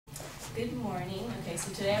Good morning. Okay,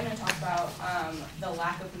 so today I'm going to talk about the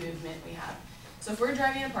lack of movement we have. So if we're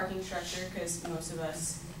driving a parking structure, because most of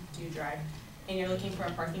us do drive, and you're looking for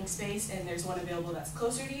a parking space and there's one available that's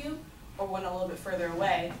closer to you or one a little bit further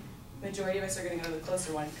away, majority of us are going to go to the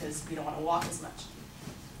closer one because we don't want to walk as much.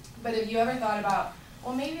 But have you ever thought about,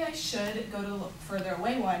 well, maybe I should go to the further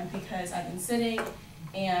away one because I've been sitting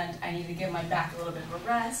and I need to give my back a little bit of a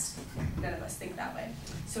rest? None of us think that way.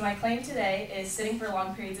 So my claim today is sitting for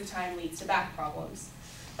long periods of time leads to back problems.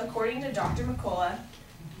 According to Dr. Nikelle,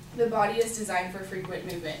 the body is designed for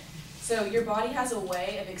frequent movement. So your body has a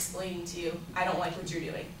way of explaining to you, I don't like what you're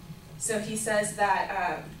doing. So he says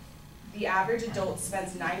that the average adult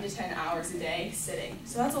spends 9 to 10 hours a day sitting.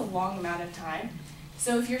 So that's a long amount of time.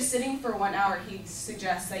 So if you're sitting for 1 hour, he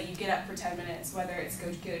suggests that you get up for 10 minutes, whether it's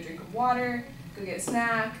go get a drink of water, go get a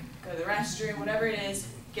snack, go to the restroom, whatever it is,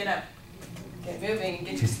 get up, get moving, and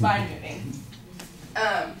get your spine moving.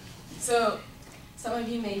 So some of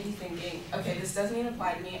you may be thinking, okay, this doesn't even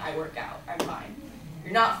apply to me, I work out, I'm fine.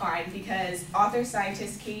 You're not fine, because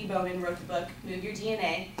author-scientist Katie Bowman wrote the book, Move Your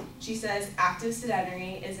DNA. She says active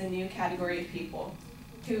sedentary is a new category of people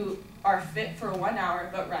who are fit for 1 hour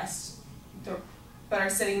but are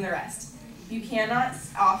sitting the rest. You cannot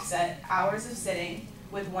offset hours of sitting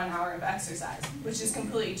with 1 hour of exercise, which is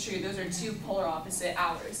completely true. Those are two polar opposite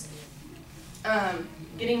hours.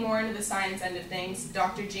 Getting more into the science end of things,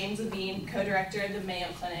 Dr. James Levine, co-director of the Mayo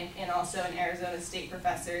Clinic and also an Arizona State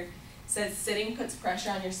professor, says sitting puts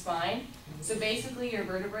pressure on your spine. So basically your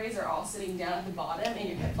vertebrae are all sitting down at the bottom and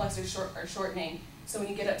your hip flexors are shortening. So when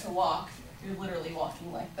you get up to walk, you're literally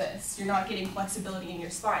walking like this. You're not getting flexibility in your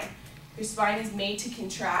spine. Your spine is made to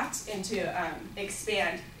contract and to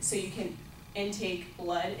expand so you can intake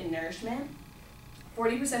blood and nourishment.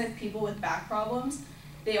 40% of people with back problems,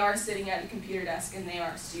 they are sitting at a computer desk and they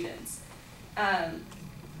are students. And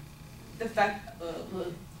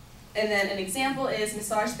then an example is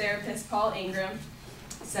massage therapist Paul Ingram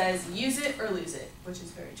says, use it or lose it, which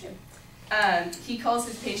is very true. He calls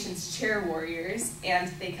his patients chair warriors, and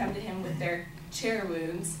they come to him with their chair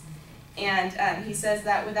wounds. And he says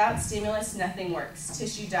that without stimulus, nothing works.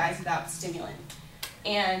 Tissue dies without stimulant.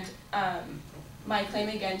 And my claim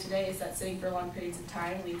again today is that sitting for long periods of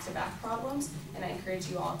time leads to back problems, and I encourage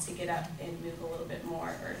you all to get up and move a little bit more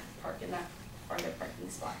or park in that farther parking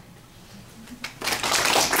spot.